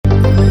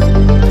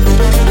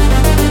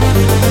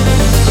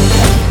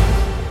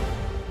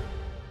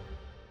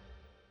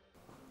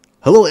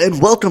Hello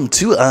and welcome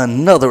to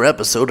another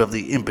episode of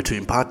the In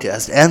Between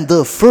Podcast and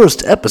the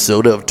first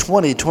episode of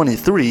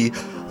 2023.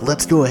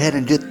 Let's go ahead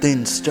and get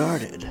things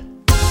started.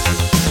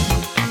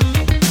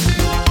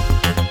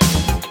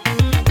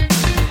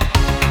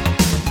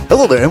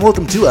 Hello there and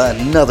welcome to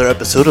another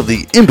episode of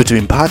the In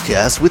Between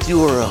Podcast with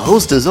your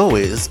host as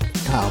always,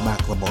 Kyle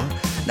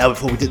McLemore. Now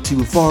before we get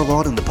too far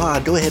along in the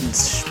pod, go ahead and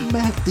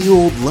smack the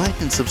old like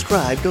and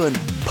subscribe. Go ahead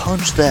and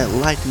punch that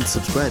like and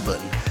subscribe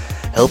button.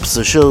 Helps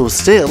the show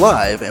stay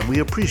alive, and we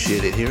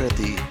appreciate it here at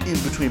the In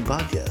Between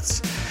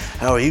Podcast.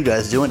 How are you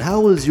guys doing?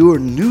 How was your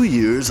New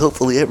Year's?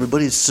 Hopefully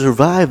everybody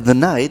survived the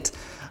night.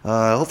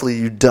 Hopefully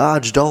you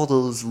dodged all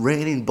those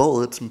raining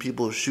bullets and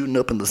people shooting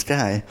up in the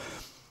sky.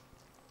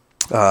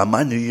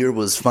 My New Year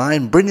was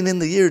fine. Bringing in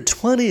the year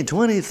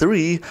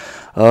 2023,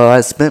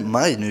 I spent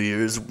my New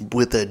Year's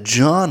with a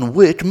John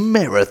Wick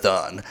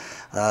marathon.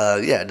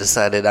 I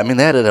decided, they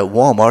had it at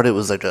Walmart. It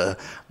was like a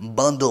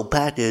bundle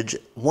package,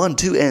 1,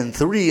 2, and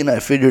 3, and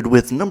I figured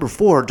with number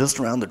 4 just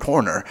around the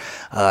corner,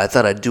 I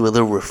thought I'd do a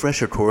little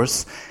refresher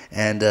course,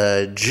 and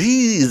I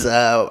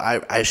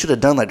should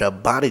have done like a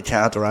body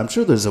count, or I'm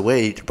sure there's a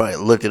way you could probably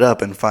look it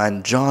up and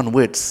find John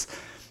Wick's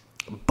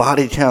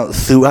body count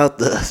throughout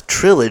the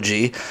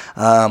trilogy,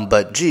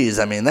 but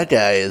that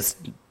guy is...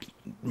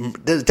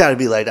 There's got to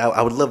be like,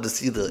 I would love to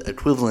see the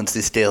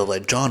equivalency scale.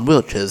 Like John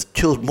Wick has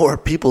killed more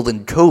people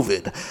than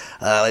COVID.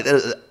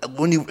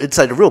 It's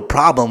like a real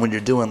problem when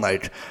you're doing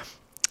like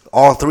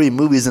all 3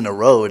 movies in a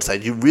row. It's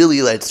like you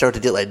really like start to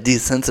get like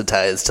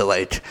desensitized to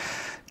like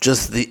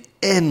just the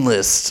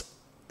endless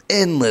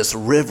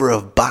river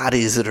of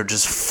bodies that are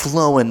just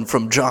flowing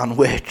from John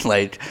Wick,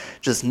 like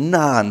just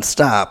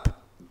nonstop.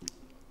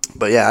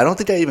 But yeah, I don't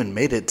think I even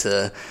made it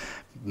to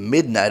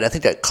midnight. I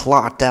think I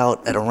clocked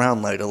out at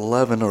around like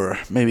 11 or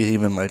maybe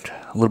even like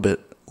a little bit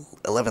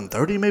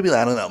 11:30 maybe.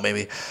 I don't know,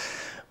 maybe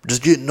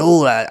just getting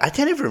old. I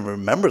can't even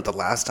remember the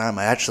last time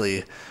I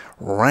actually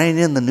rang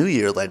in the new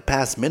year like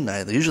past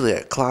midnight. Usually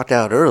I clock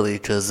out early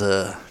because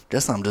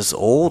guess I'm just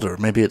old, or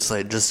maybe it's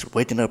like just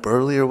waking up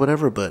early or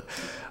whatever, but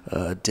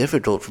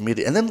difficult for me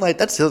to. And then like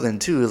that's the other thing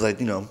too, is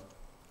like,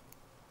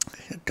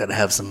 gotta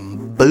have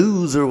some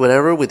booze or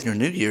whatever with your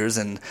New Year's,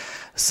 and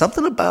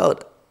something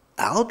about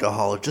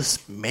alcohol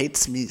just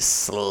makes me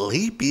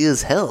sleepy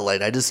as hell.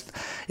 Like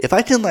if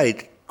I can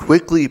like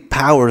quickly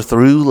power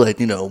through like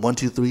 1,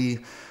 2, 3,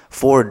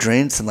 4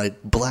 drinks and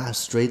like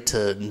blast straight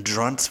to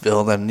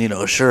Drunksville,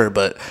 then sure.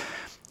 But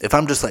if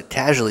I'm just like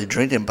casually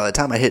drinking, by the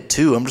time I hit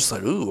 2, I'm just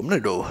like, ooh, I'm gonna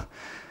go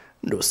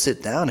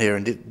sit down here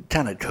and get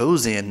kind of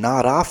cozy and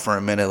nod off for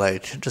a minute.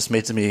 Like it just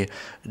makes me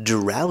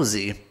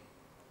drowsy.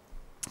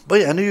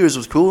 But yeah, New Year's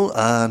was cool.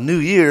 New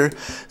Year,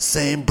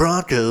 same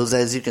Broncos.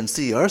 As you can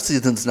see, our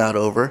season's not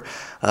over.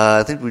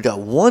 I think we got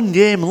 1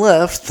 game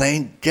left,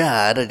 thank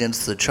God,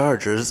 against the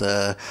Chargers.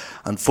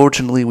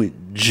 Unfortunately, we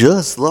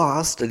just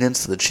lost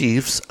against the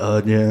Chiefs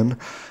again.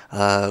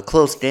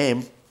 Close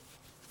game.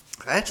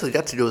 I actually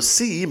got to go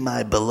see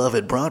my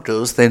beloved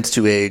Broncos thanks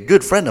to a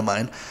good friend of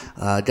mine.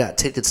 Got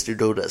tickets to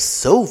go to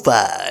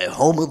SoFi,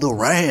 home of the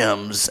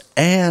Rams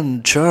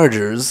and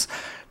Chargers.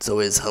 It's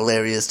always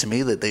hilarious to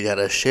me that they got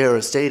to share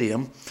a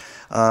stadium.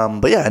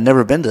 But yeah, I've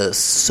never been to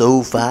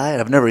SoFi.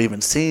 I've never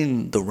even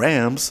seen the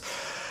Rams.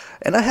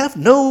 And I have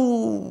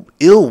no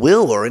ill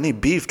will or any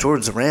beef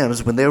towards the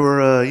Rams when they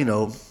were,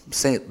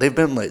 they've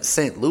been like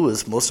St.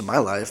 Louis most of my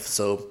life.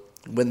 So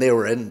when they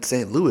were in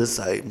St. Louis,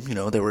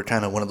 they were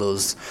kind of one of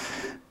those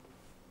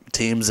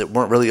teams that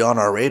weren't really on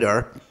our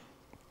radar.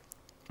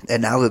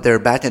 And now that they're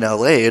back in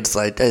LA, it's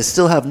like I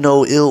still have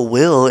no ill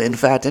will. In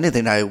fact,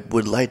 anything, I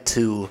would like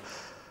to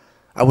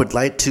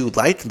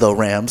like the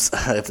Rams,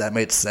 if that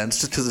makes sense,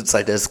 just because it's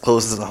like as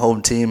close as a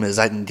home team as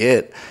I can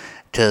get,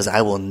 because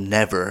I will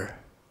never,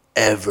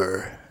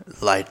 ever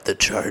like the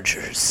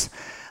Chargers.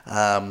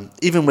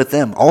 Even with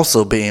them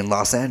also being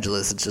Los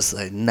Angeles, it's just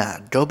like, nah,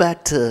 go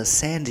back to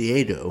San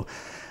Diego.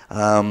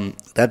 I've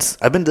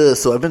been to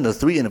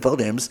 3 NFL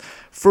games.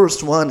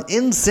 First one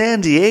in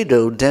San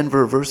Diego,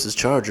 Denver versus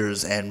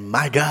Chargers, and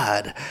my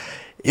God,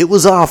 it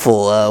was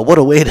awful. What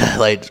a way to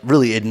like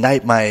really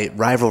ignite my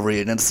rivalry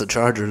against the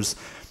Chargers,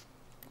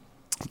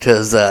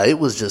 because it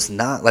was just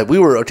not like we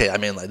were okay.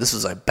 This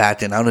was like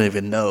back in, I don't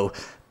even know,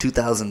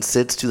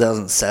 2006,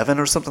 2007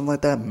 or something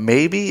like that,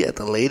 maybe at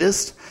the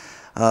latest.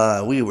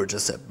 We were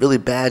just a really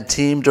bad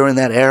team during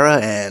that era,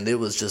 and it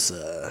was just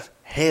a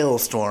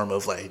hailstorm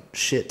of like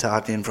shit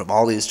talking from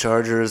all these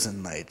Chargers,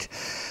 and like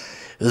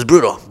it was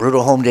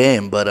brutal home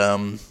game. But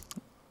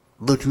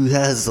look who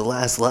has the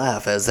last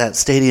laugh, as that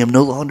stadium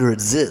no longer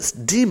exists,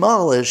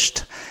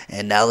 demolished,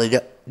 and now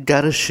they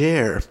got a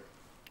share.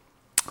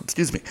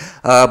 Excuse me.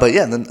 But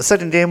yeah, then the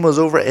second game was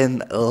over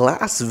in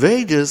Las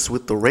Vegas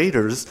with the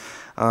Raiders,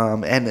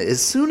 and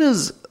as soon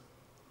as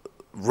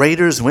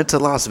Raiders went to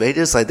Las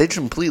Vegas, like they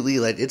completely,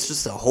 like it's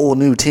just a whole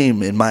new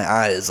team in my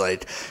eyes.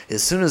 Like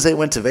as soon as they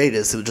went to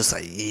Vegas, it was just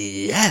like,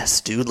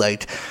 yes, dude,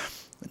 like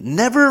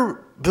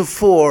never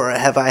before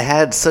have I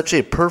had such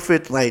a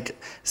perfect,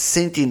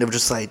 syncing of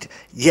just,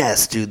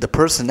 yes, dude, the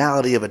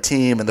personality of a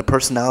team and the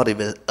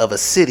personality of a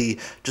city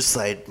just,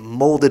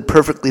 molded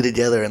perfectly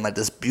together in,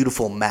 this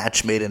beautiful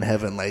match made in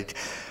heaven.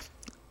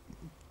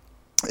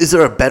 Is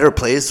there a better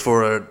place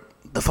for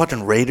the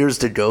fucking Raiders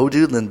to go,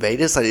 dude, than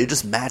Vegas? It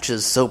just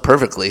matches so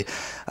perfectly.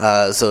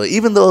 So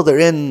even though they're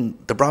in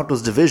the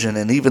Broncos division,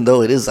 and even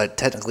though it is,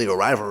 technically a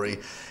rivalry,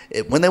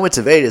 when they went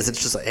to Vegas,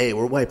 it's just hey,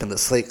 we're wiping the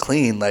slate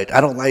clean. I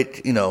don't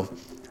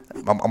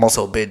I'm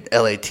also a big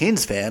LA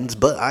Teens fans,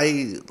 but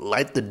I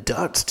like the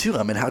Ducks too.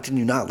 I mean, how can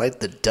you not like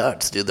the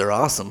Ducks, dude? They're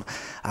awesome.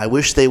 I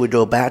wish they would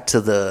go back to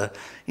the,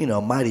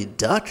 Mighty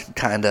Duck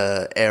kind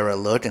of era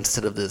look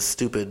instead of this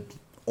stupid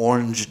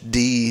orange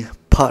D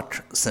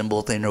puck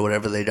symbol thing or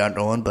whatever they got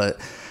going. But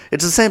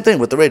it's the same thing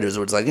with the Raiders,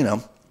 where it's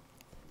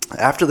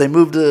after they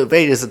moved to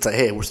Vegas, it's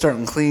hey, we're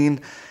starting clean.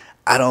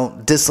 I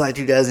don't dislike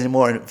you guys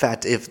anymore. In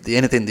fact, if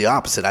anything, the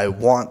opposite. I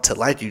want to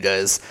like you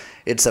guys,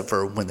 except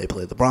for when they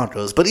play the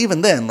Broncos. But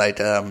even then,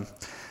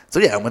 so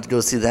yeah, I went to go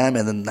see them,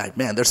 and then,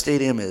 man, their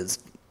stadium is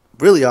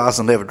really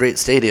awesome. They have a great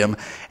stadium,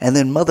 and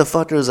then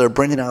motherfuckers are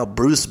bringing out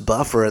Bruce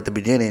Buffer at the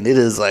beginning. It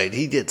is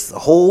he gets the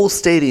whole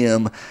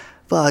stadium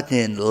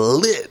fucking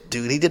lit,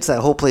 dude. He gets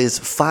that whole place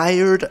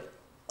fired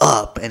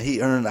up, and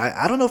he earned,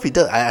 I don't know if he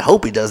does, I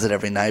hope he does it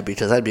every night,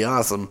 because that'd be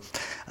awesome,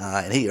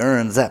 and he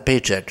earns that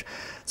paycheck.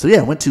 So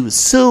yeah, I went to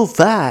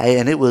SoFi,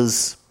 and it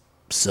was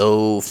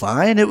so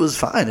fine. It was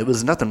fine. It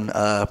was nothing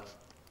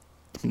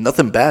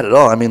bad at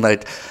all. I mean,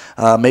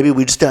 maybe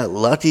we just got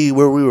lucky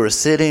where we were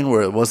sitting,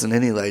 where it wasn't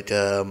any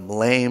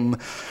lame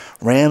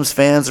Rams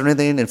fans or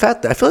anything. In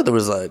fact, I feel like there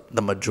was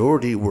the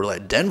majority were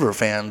Denver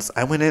fans.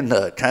 I went in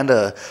kind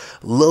of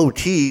low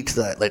key because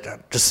I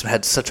just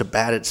had such a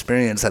bad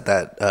experience at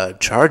that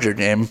Charger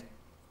game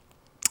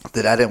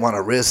that I didn't want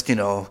to risk,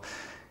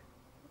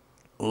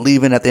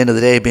 leaving at the end of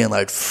the day being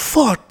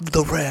fuck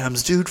the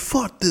Rams, dude,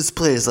 fuck this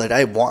place.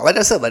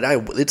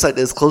 It's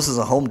as close as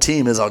a home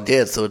team as I'll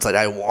get, so it's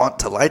I want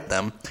to like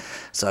them.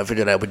 So I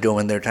figured I would go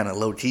in there kind of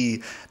low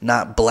key,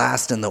 not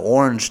blasting the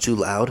orange too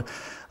loud.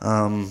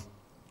 And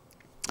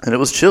it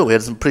was chill. We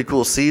had some pretty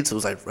cool seats. It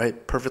was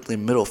right perfectly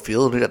middle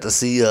field. We got to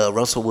see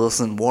Russell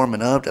Wilson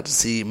warming up. Got to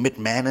see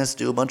McManus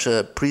do a bunch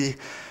of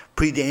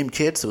pre-game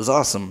kits. It was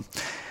awesome.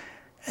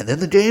 And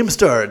then the game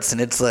starts, and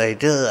it's I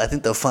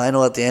think the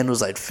final at the end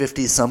was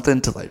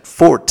 50-something to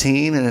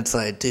 14, and it's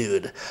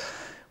dude,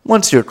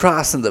 once you're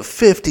crossing the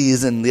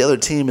 50s and the other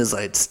team is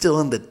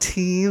still in the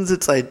teens,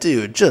 it's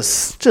dude,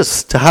 just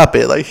stop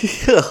it.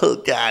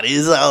 Oh God,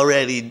 he's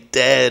already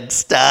dead,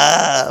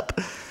 stop.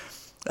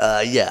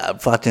 Yeah,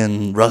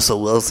 fucking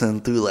Russell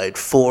Wilson threw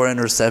 4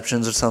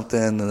 interceptions or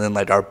something, and then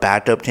our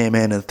backup came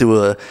in and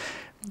threw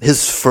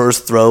his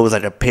first throw was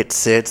a pick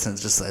six, and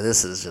it's just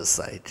this is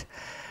just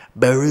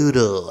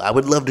brutal. I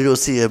would love to go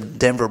see a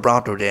Denver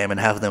Bronco game and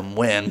have them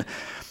win.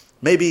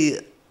 Maybe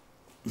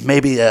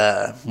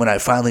when I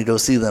finally go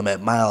see them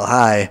at Mile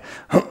High,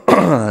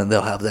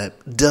 they'll have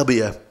that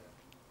W.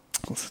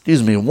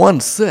 Excuse me,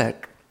 one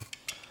sec.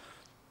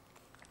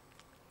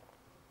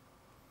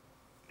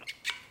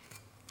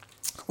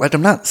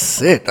 I'm not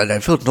sick. I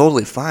feel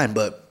totally fine,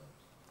 but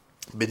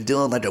I've been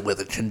dealing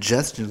with a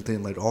congestion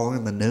thing, all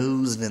in the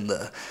nose and in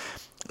the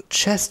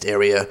chest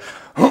area.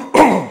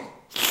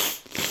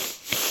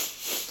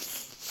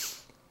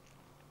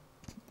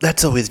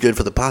 That's always good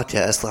for the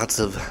podcast. Lots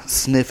of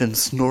sniffing,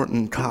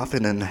 snorting,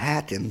 coughing, and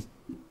hacking.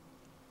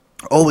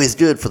 Always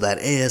good for that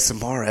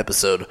ASMR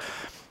episode.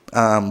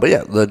 But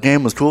yeah, the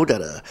game was cool.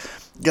 Got a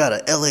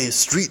LA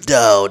street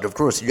dog. Of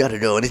course, you got to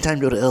go. Anytime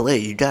you go to LA,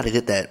 you got to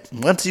get that.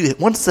 Once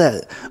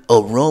that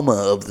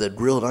aroma of the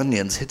grilled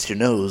onions hits your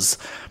nose,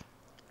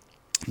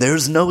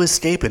 there's no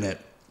escaping it.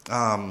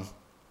 Yeah,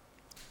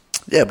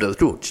 but it was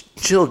cool.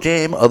 Chill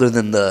game, other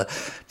than the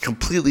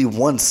completely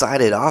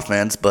one-sided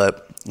offense,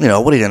 but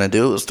what are you going to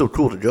do? It was still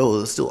cool to go.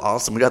 It was still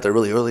awesome. We got there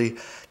really early.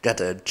 Got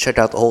to check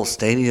out the whole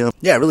stadium.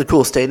 Yeah, really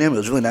cool stadium. It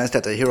was really nice.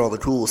 Got to hear all the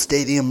cool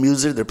stadium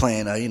music. They're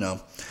playing,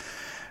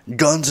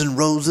 Guns N'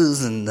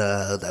 Roses and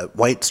that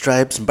White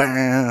Stripes. And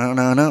then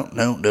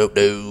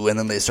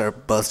they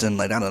start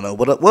busting, I don't know.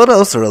 What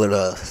else are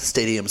other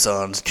stadium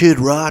songs? Kid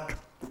Rock.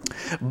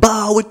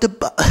 Ball with the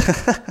ball.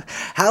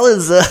 How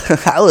is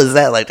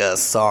that a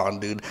song,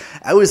 dude?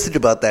 I always think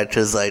about that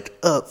because,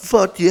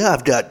 fuck yeah,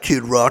 I've got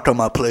Kid Rock on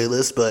my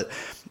playlist, but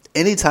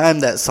anytime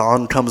that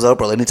song comes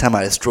up or anytime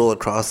I stroll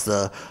across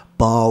the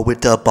ball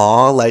with the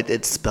ball,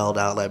 it's spelled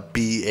out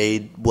B-A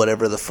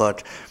whatever the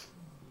fuck.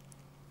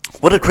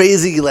 What a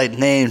crazy,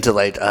 name to,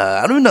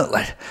 I don't even know,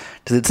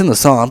 because it's in the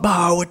song.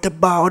 Ball with the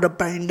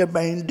bang,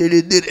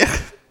 diddy, diddy.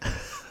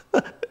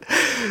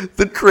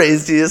 The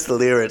craziest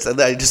lyrics. And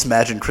I just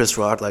imagine Chris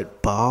Rock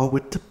ball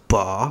with the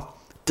ball,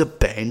 the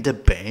bang,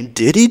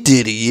 diddy,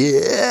 diddy,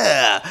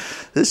 yeah.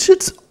 This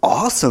shit's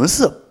awesome. This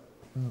is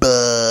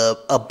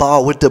a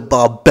ball with the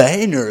ball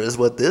banger is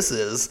what this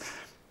is.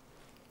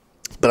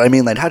 But I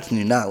mean, how can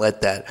you not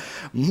let that,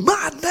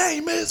 my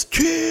name is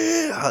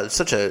Kid, it's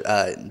such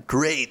a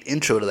great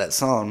intro to that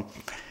song.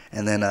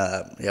 And then,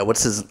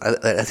 what's his?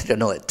 I think I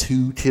know like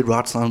 2 Kid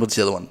Rock songs. What's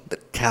the other one? The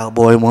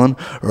cowboy one.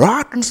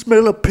 I can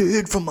smell a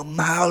pig from a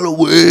mile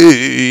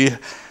away.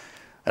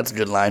 That's a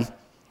good line.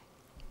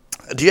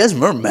 Do you guys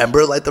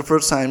remember like the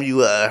first time you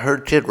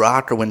heard Kid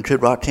Rock, or when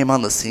Kid Rock came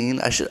on the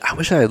scene? I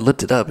wish I had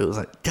looked it up. It was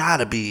like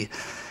gotta be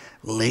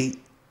late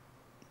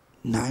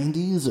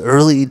 90s,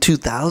 early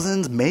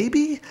 2000s,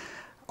 maybe.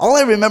 All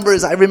I remember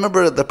is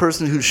the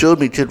person who showed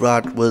me Kid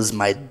Rock was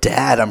my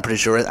dad, I'm pretty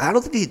sure. I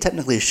don't think he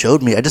technically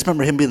showed me. I just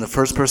remember him being the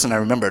first person I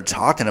remember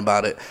talking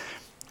about it,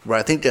 where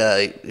I think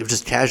it was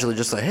just casually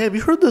just like, hey, have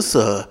you heard this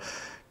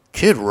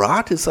Kid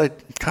Rock? It's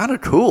like kind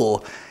of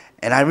cool.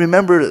 And I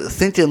remember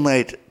thinking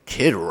like,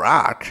 Kid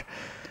Rock?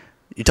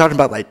 You talking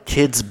about like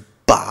Kidz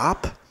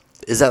Bop?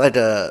 Is that like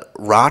a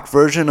rock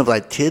version of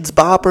like Kidz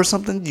Bop or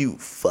something? You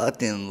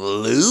fucking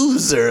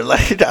loser.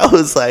 Like, I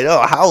was like,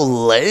 oh, how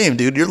lame,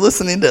 dude. You're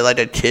listening to like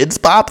a Kidz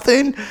Bop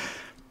thing?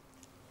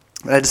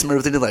 And I just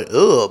remember thinking like,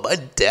 oh, my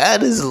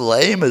dad is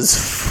lame as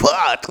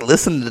fuck.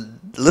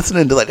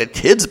 Listening to like a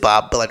Kidz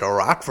Bop, but like a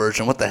rock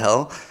version. What the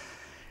hell?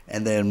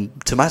 And then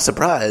to my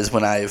surprise,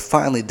 when I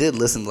finally did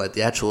listen to like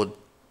the actual,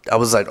 I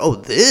was like, oh,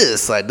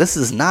 this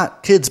is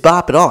not Kidz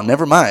Bop at all.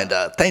 Never mind.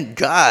 Thank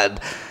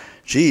God.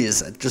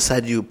 Jeez, I just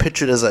had you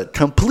pictured as a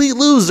complete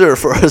loser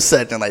for a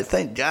second. Like,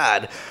 thank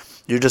God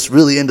you're just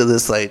really into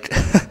this, like,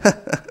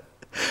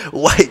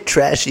 white,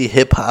 trashy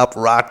hip-hop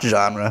rock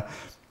genre.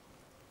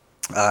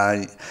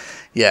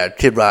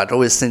 Kid Rock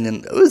always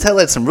had,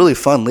 like, some really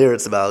fun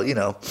lyrics about,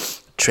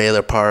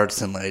 trailer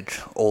parks and, like,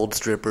 old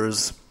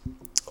strippers.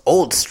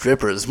 Old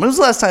strippers. When was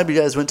the last time you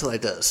guys went to,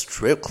 like, a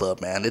strip club,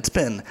 man? It's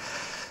been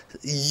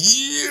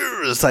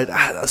years. Like,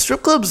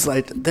 strip clubs,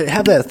 like, they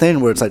have that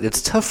thing where it's like,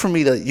 it's tough for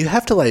me you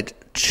have to like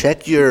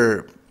check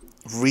your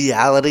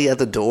reality at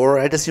the door,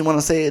 I guess you want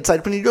to say. It's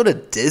like when you go to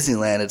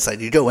Disneyland, it's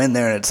like you go in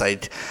there and it's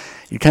like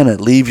you kind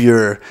of leave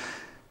your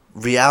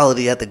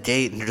reality at the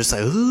gate and you're just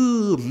like,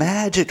 ooh,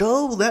 magic.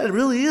 Oh, that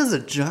really is a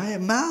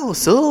giant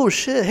mouse. Oh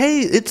shit,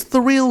 hey, it's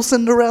the real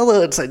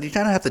Cinderella. It's like you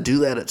kind of have to do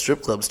that at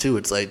strip clubs too.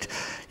 It's like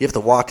you have to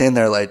walk in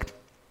there, like,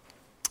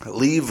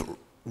 leave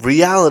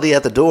reality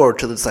at the door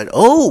till it's like,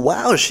 oh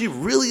wow, she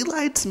really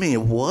likes me.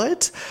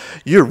 What?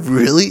 You're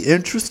really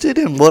interested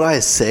in what I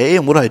say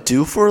and what I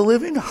do for a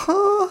living?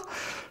 Huh?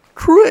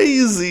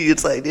 Crazy.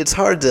 It's like, it's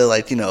hard to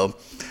like,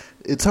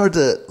 it's hard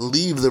to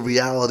leave the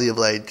reality of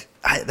like,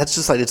 that's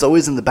just like, it's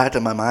always in the back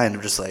of my mind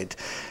of just like,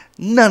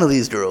 none of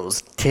these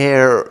girls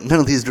care.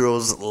 None of these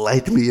girls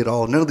like me at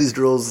all. None of these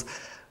girls,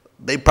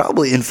 they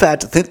probably in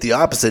fact think the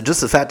opposite. Just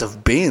the fact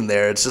of being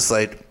there, it's just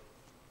like,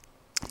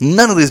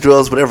 none of these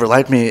girls would ever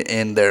like me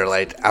in their,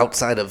 like,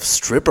 outside of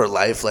stripper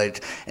life,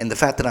 like, and the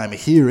fact that I'm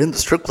here in the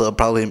strip club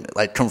probably,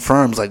 like,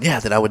 confirms, like, yeah,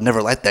 that I would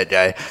never like that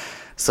guy.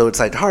 So it's,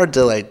 like, hard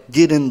to, like,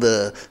 get in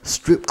the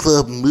strip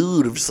club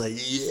mood of just, like,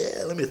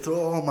 yeah, let me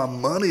throw all my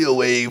money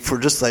away for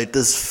just, like,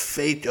 this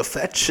fake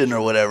affection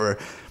or whatever.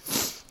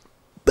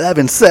 But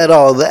having said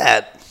all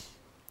that,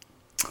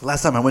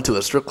 last time I went to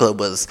a strip club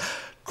was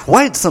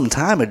quite some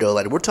time ago.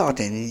 Like, we're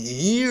talking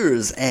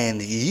years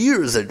and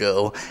years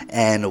ago,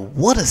 and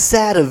what a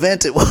sad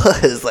event it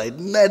was. Like,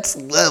 next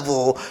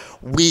level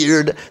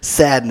weird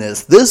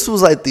sadness. This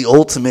was like the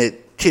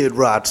ultimate Kid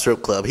Rock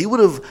strip club. He would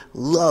have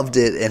loved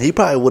it, and he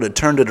probably would have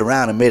turned it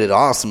around and made it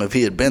awesome if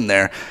he had been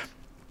there.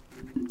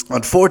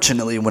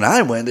 Unfortunately, when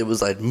I went, it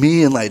was like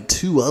me and like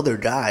 2 other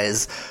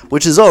guys,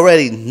 which is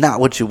already not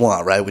what you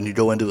want, right? When you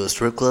go into a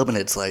strip club and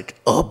it's like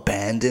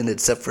abandoned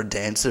except for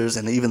dancers,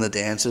 and even the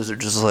dancers are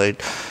just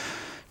like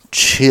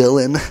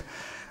chilling.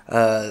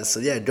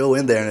 Go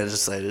in there and it's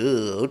just like,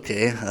 ooh,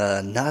 okay,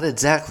 not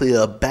exactly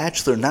a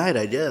bachelor night,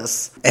 I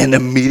guess. And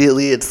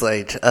immediately it's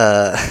like,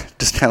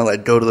 just kind of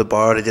like go to the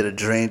bar to get a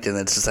drink, and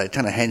it's just like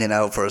kind of hanging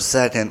out for a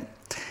second.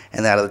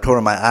 And out of the corner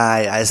of my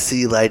eye, I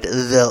see, like,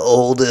 the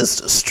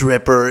oldest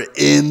stripper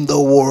in the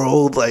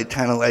world, like,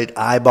 kind of, like,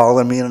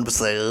 eyeballing me. And I'm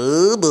just like,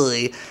 oh,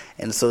 boy.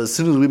 And so as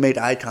soon as we made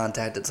eye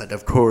contact, it's like,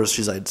 of course,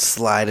 she's, like,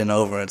 sliding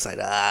over. It's like,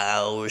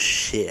 oh,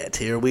 shit,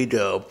 here we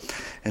go.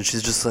 And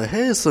she's just like,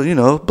 hey, so,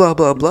 blah,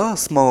 blah, blah,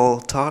 small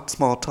talk,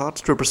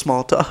 stripper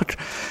small talk.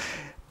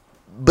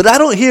 But I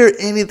don't hear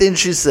anything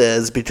she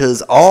says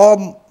because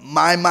all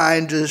my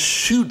mind just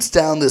shoots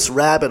down this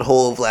rabbit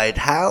hole of, like,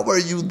 how are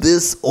you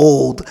this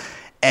old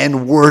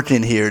and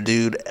working here,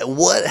 dude?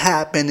 What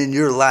happened in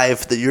your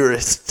life that you're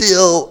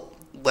still,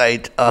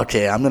 like,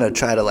 okay, I'm going to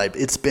try to, like,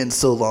 it's been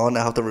so long,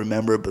 I have to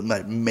remember, but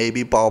like,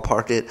 maybe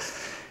ballpark it.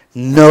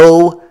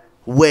 No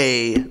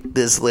way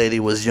this lady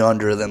was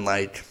younger than,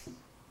 like,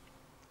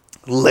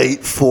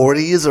 late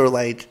 40s or,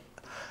 like,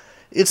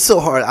 it's so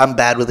hard. I'm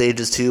bad with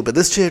ages, too, but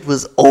this chick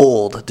was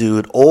old,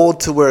 dude.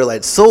 Old to where,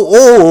 like, so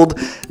old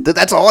that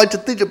that's all I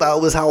could think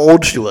about was how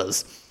old she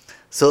was.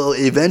 So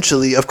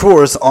eventually, of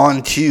course,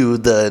 on cue,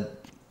 the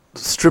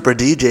stripper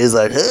DJ is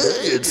like, hey,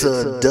 it's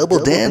a double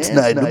dance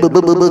night.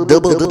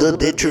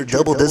 Get your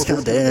double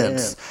discount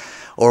dance.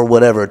 Or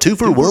whatever. 2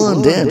 for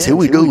 1 dance. Here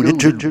we go.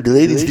 Get your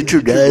ladies, get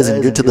your guys,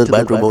 and get to the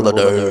microphone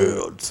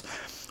dance.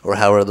 Or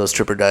however those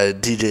stripper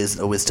DJs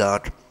always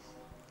talk.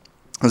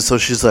 And so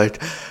she's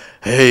like,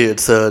 hey,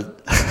 it's hey,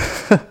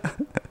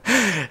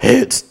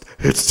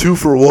 it's 2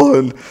 for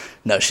 1.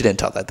 No, she didn't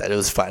talk like that. It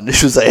was fine.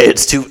 She was like,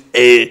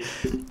 hey,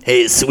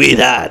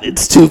 sweetheart,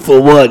 it's 2 for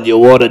 1. You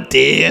want to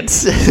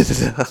dance?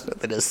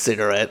 And a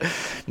cigarette.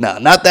 No,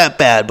 not that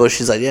bad. But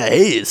she's like, yeah,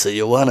 hey, so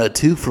you want a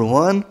 2 for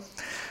 1?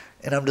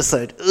 And I'm just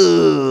like,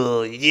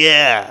 ooh,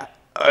 yeah,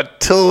 I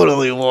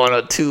totally want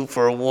a 2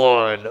 for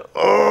 1.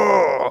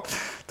 Oh,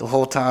 the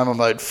whole time I'm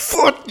like,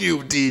 fuck you,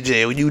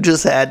 DJ. You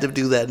just had to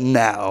do that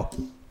now.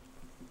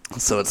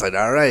 So it's like,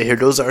 all right, here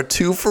goes our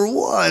 2 for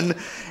 1.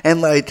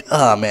 And like,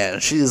 oh man,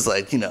 she's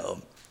like,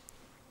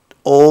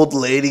 old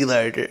lady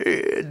like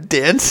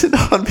dancing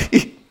on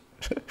me.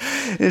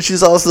 And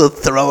she's also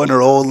throwing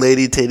her old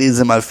lady titties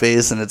in my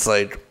face. And it's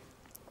like,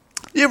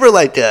 you ever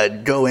like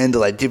go in to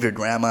like give your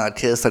grandma a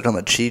kiss like on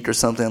the cheek or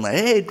something? Like,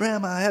 hey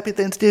grandma, happy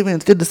Thanksgiving.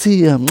 It's good to see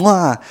you.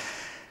 Mwah.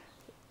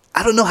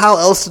 I don't know how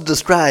else to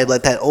describe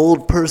like that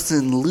old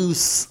person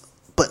loose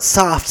but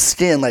soft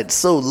skin. Like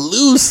so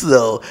loose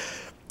though.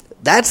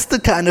 That's the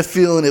kind of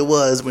feeling it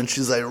was when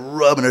she's like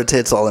rubbing her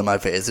tits all in my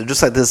face. It's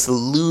just like this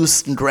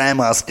loose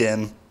grandma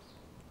skin.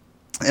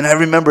 And I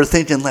remember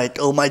thinking like,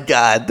 oh my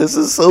God, this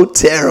is so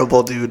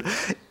terrible, dude.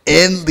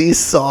 In these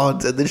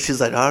songs. And then she's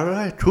like, all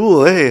right,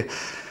 cool. Hey,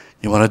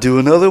 you want to do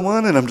another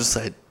one? And I'm just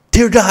like,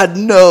 dear God,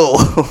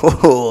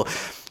 no.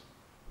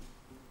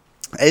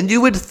 And you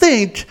would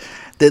think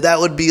that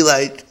would be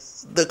like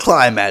the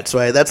climax,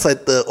 right? That's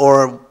like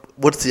or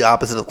what's the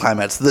opposite of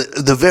climax?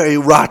 The very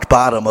rock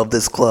bottom of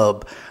this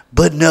club.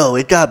 But no,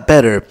 it got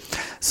better.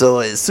 So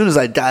as soon as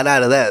I got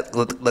out of that,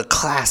 the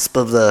clasp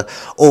of the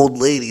old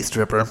lady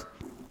stripper,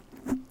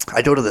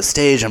 I go to the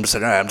stage. I'm just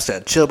like, all right, I'm just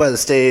gonna chill by the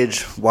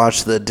stage,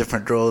 watch the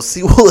different girls,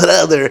 see what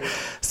other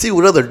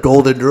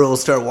golden girls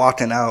start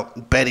walking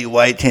out. Betty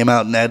White came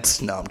out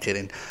next. No, I'm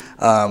kidding.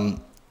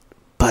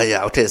 But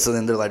yeah, okay. So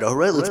then they're like, all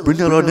right, let's bring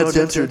out our next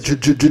dancer,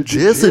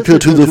 Jessica,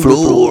 to the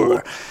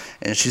floor.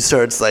 And she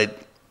starts like.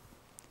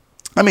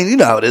 I mean, you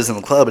know how it is in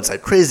the club. It's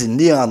like crazy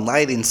neon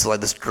lighting. So like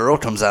this girl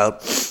comes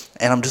out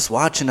and I'm just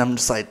watching. I'm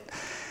just like,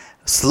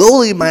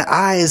 slowly my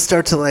eyes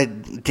start to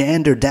like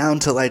gander down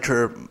to like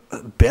her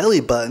belly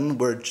button,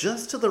 where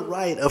just to the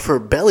right of her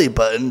belly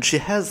button, she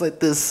has like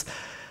this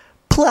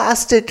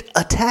plastic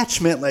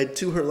attachment like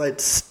to her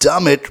like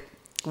stomach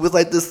with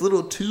like this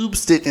little tube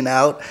sticking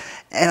out.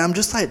 And I'm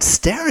just like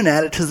staring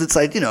at it because it's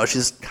like,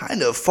 she's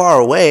kind of far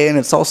away and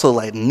it's also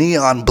like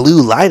neon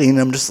blue lighting.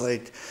 I'm just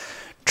like,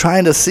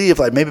 trying to see if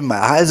like maybe my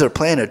eyes are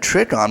playing a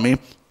trick on me.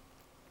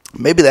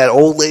 Maybe that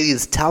old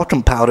lady's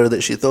talcum powder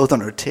that she throws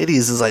on her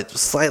titties is like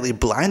slightly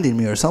blinding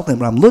me or something.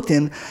 But I'm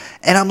looking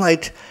and I'm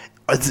like,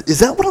 is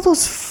that one of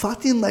those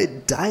fucking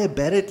like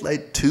diabetic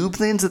like tube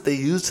things that they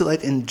use to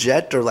like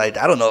inject or like,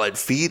 I don't know, like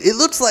feed? It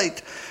looks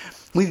like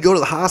when you go to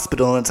the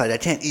hospital and it's like, I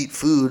can't eat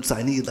food, so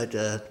I need like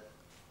a,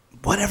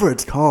 whatever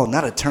it's called,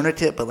 not a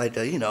tourniquet, but like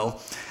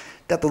a,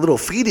 got the little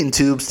feeding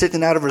tube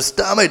sticking out of her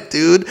stomach,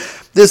 dude.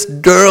 This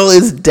girl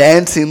is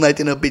dancing like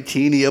in a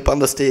bikini up on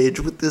the stage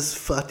with this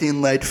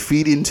fucking like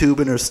feeding tube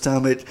in her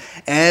stomach.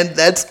 And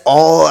that's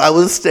all I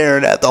was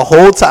staring at the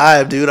whole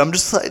time, dude. I'm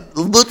just like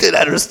looking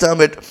at her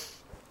stomach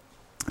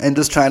and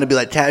just trying to be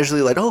like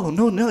casually like, oh,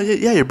 no,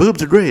 yeah, your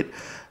boobs are great.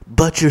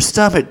 But your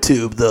stomach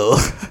tube, though.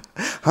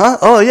 Huh?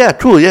 Oh, yeah,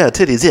 cool, yeah,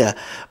 titties, yeah.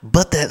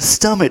 But that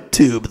stomach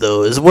tube,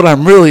 though, is what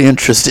I'm really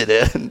interested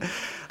in.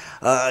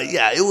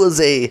 Yeah, it was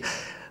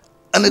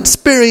an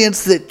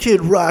experience that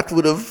Kid Rock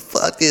would have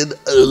fucking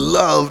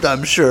loved,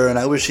 I'm sure, and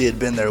I wish he had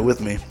been there with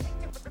me.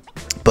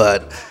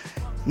 But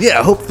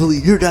yeah, hopefully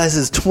your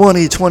guys'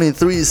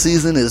 2023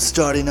 season is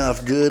starting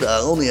off good.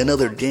 Only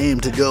another game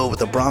to go with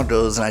the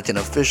Broncos, and I can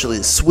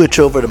officially switch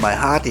over to my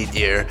hockey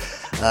gear.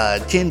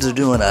 Kidz are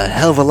doing a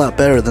hell of a lot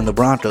better than the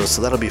Broncos,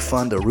 so that'll be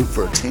fun to root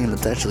for a team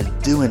that's actually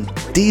doing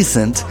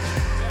decent.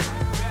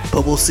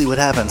 But we'll see what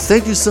happens.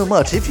 Thank you so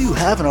much. If you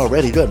haven't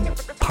already, go ahead and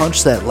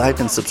punch that like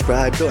and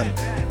subscribe. Go ahead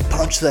and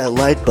punch that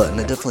like button.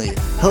 It definitely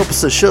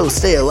helps the show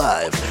stay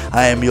alive.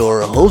 I am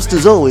your host,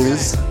 as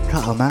always,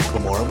 Kyle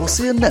McLemore. We'll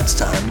see you next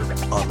time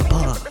on the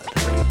pod.